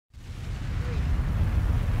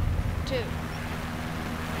II.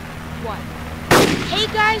 What?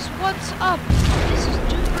 Hey guys, what's up? This is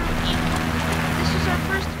Duper Inc. This is our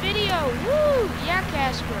first video. Woo! Yeah,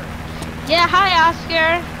 Casper. Yeah, hi,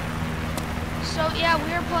 Oscar. So yeah,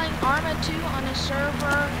 we are playing Arma 2 on a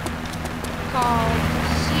server called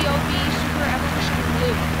COB Super Evolution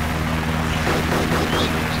Blue.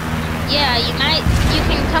 Yeah, you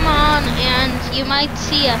can come on and you might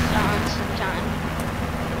see us on sometime.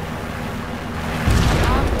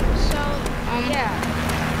 Yeah.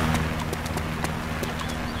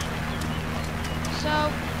 So,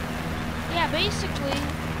 yeah, basically,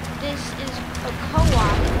 this is a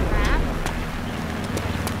co-op map,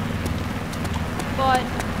 but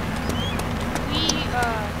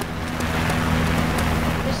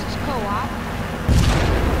this is co-op.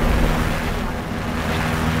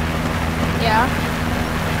 Yeah.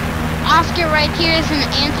 Oscar right here is an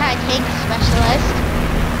anti-tank specialist.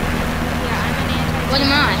 Yeah, I'm an anti-tank. What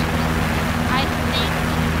am I? I think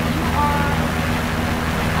you are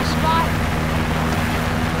a spotter.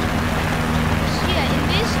 So yeah, in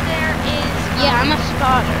this there is... Yeah, I'm a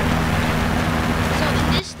spotter. So in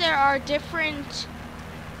this there are different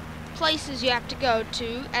places you have to go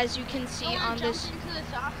to, as you can see on this into the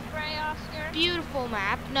soft spray, Oscar? beautiful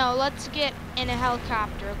map. No, let's get in a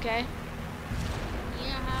helicopter, okay? You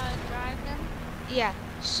know how to drive them? Yeah,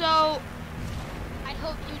 so... I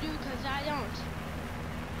hope you do, because I don't.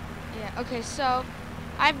 Yeah, okay, so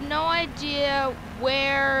I have no idea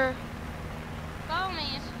where... Follow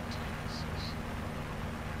me.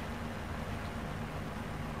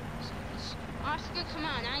 Oscar, come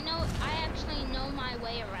on. I actually know my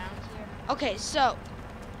way around here. Okay, so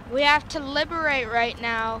we have to liberate right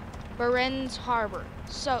now Baren's Harbor.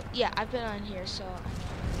 So, yeah, I've been on here, so I know.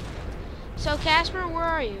 So, Casper, where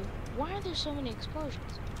are you? Why are there so many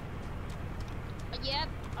explosions? Yep,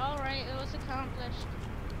 alright, it was accomplished.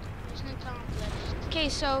 Mission accomplished. Okay,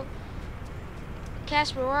 so,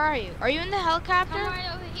 Casper, where are you? Are you in the helicopter? Come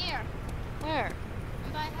right over here. Where?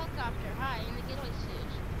 I'm by a helicopter. Hi, in the getaway suit.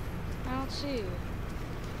 I don't see you.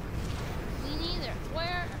 Me neither.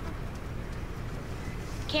 Where?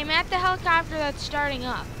 Okay, I'm at the helicopter that's starting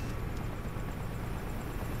up.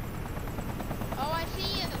 Oh, I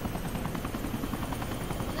see you.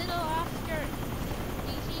 Little Oscar.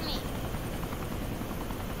 Do you see me?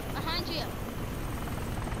 Behind you.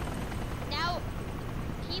 Now,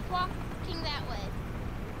 keep walking that way.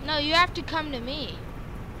 No, you have to come to me.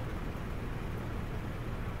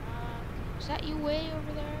 Is that you way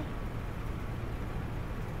over there?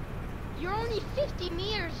 You're only 50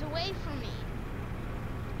 meters away from me.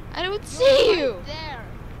 I don't see You're you. right there.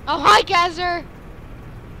 Oh, hi, Kaiser.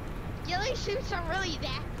 Ghillie suits are really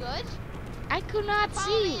that good? I could not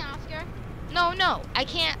Follow see. me, Oscar. No, I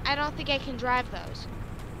can't. I don't think I can drive those.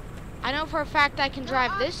 I know for a fact I can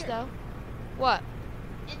drive this, Oscar. though. What?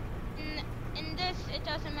 In this, it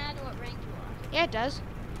doesn't matter what rank you are. Yeah, it does.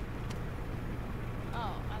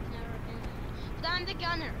 Oh, I've never been in it. But I'm the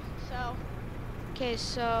gunner, so... Okay,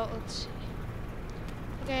 so, let's see.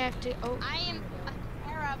 I think I have to... Oh, I am a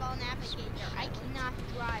terrible navigator. I cannot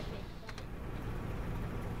drive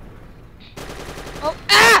it. Oh,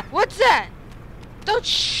 ah! What's that? Don't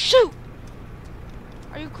shoot!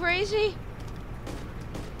 Are you crazy?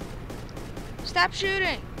 Stop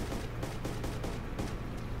shooting.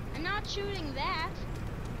 I'm not shooting that.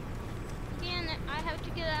 Again, I have to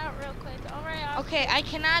get out real quick. Alright, Oscar. Okay, I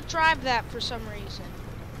cannot drive that for some reason.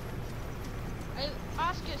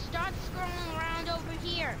 Oscar, start scrolling around over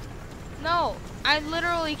here. No, I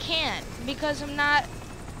literally can't because I'm not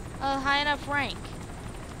a high enough rank.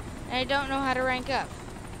 And I don't know how to rank up.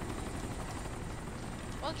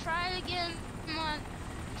 Well, try again. Come on.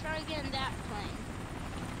 Try again that plane.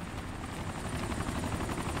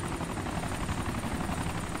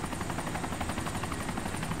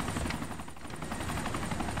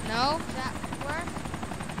 No? Does that work?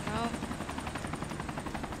 No.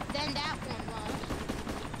 Then that one won't.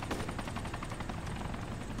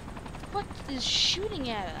 What is shooting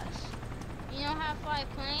at us? You know how to fly a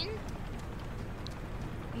plane?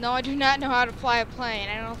 No, I do not know how to fly a plane.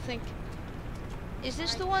 I don't think... Is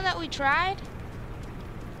this the one that we tried?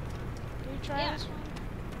 Did we try this one?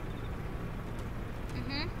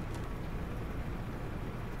 Mm-hmm.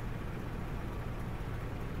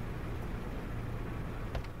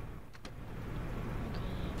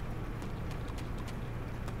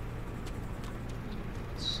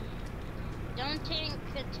 Let's see. Don't tank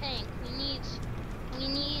the tank. We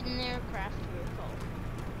need an aircraft vehicle.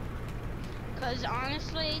 Because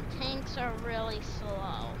honestly, tanks are really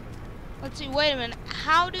slow. Let's see, wait a minute.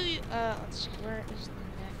 How do you, let's see, where is the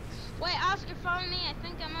next? Wait, Oscar, follow me. I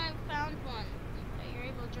think I might have found one that you're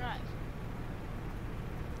able to drive.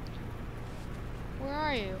 Where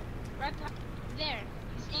are you? Right there.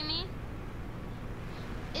 You see me?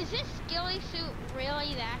 Is this ghillie suit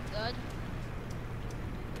really that good?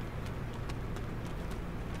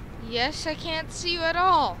 Yes, I can't see you at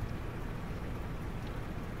all.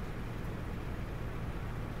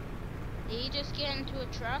 Did you just get into a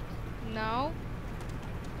truck? No.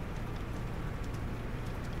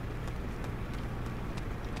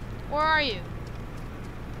 Where are you?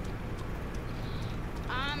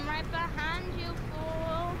 I'm right behind you,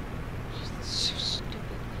 fool. So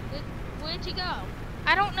stupid. Where'd you go?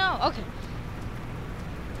 I don't know. Okay.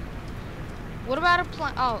 What about a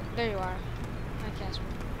plane? Oh, there you are. Hi, Casper.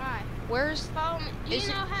 Hi. Where's... Follow me. Do Is you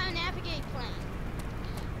it- know how to navigate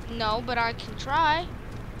plane? No, but I can try.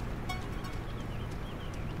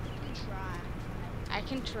 You can try. I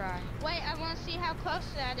can try. Wait, I want to see how close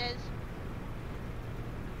that is.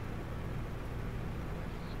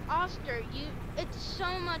 Oscar, it's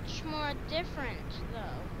so much more different,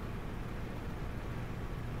 though.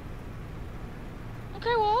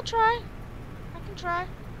 Okay, well, I'll try. I can try.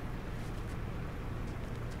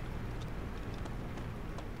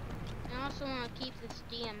 I also want to keep this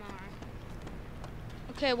DMR.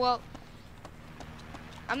 Okay, well,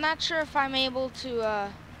 I'm not sure if I'm able to,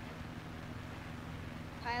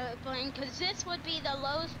 Pilot plane, because this would be the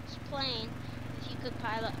lowest plane if you could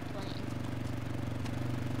pilot a plane.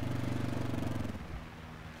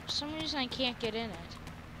 for some reason I can't get in it.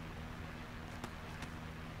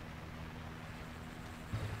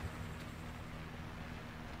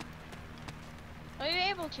 Are you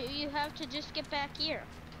able to? You have to just get back here.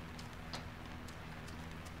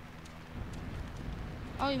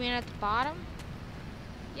 Oh, you mean at the bottom?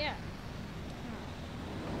 Yeah.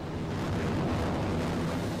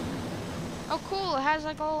 Oh, cool. It has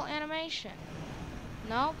like a little animation.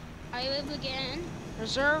 Nope. Are you able to get in?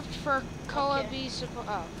 Reserved for COA Okay. B support.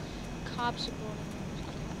 Oh, COB support.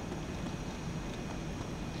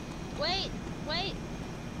 Wait.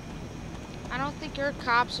 I don't think you're a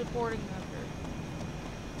COB supporting member.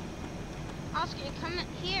 Oscar, come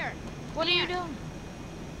here. What are you Here. doing?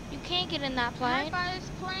 You can't get in that Come right plane. by this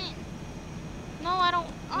plane. No, I don't.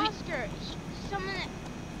 Oscar, someone.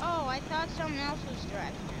 Oh, I thought someone else was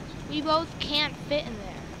driving it. We both can't fit in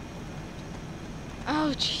there.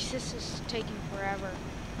 Oh, jeez, this is taking forever.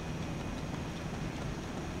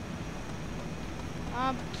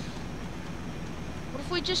 What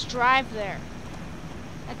if we just drive there?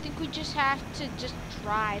 I think we just have to just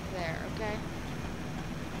drive there, okay?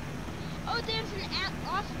 Oh, there's an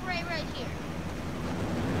Osprey right here.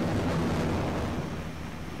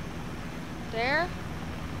 There?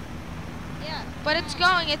 Yeah. But it's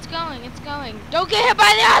going. Don't get hit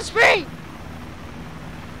by the Osprey!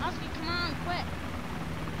 Oscar, come on, quick.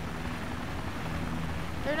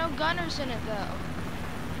 There are no gunners in it, though.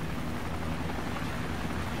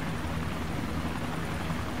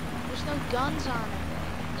 There's no guns on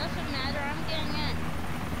it. Doesn't matter, I'm getting in.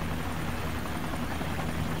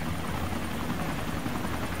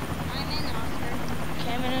 I'm in, Oscar.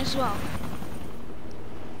 Okay, I'm in as well.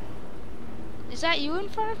 Is that you in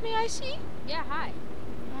front of me, I see? Yeah, hi.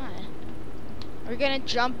 Hi. Are we gonna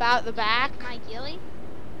jump out the back? My ghillie?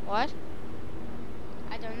 What?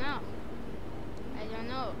 I don't know.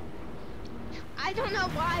 I don't know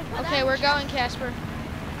why, but Okay, I'm we're just- going, Casper.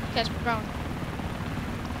 Casper, going.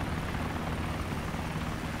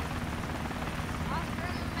 Oscar,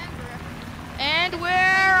 remember. And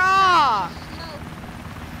we're off! Smoke.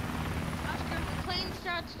 Oscar, if the plane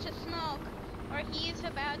starts to smoke, or he's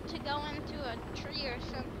about to go into a tree or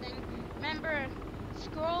something, remember,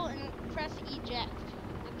 scroll and press eject,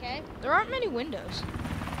 okay? There aren't many windows.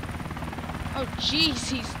 Oh,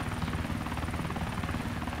 jeez,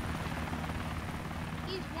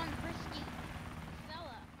 He's one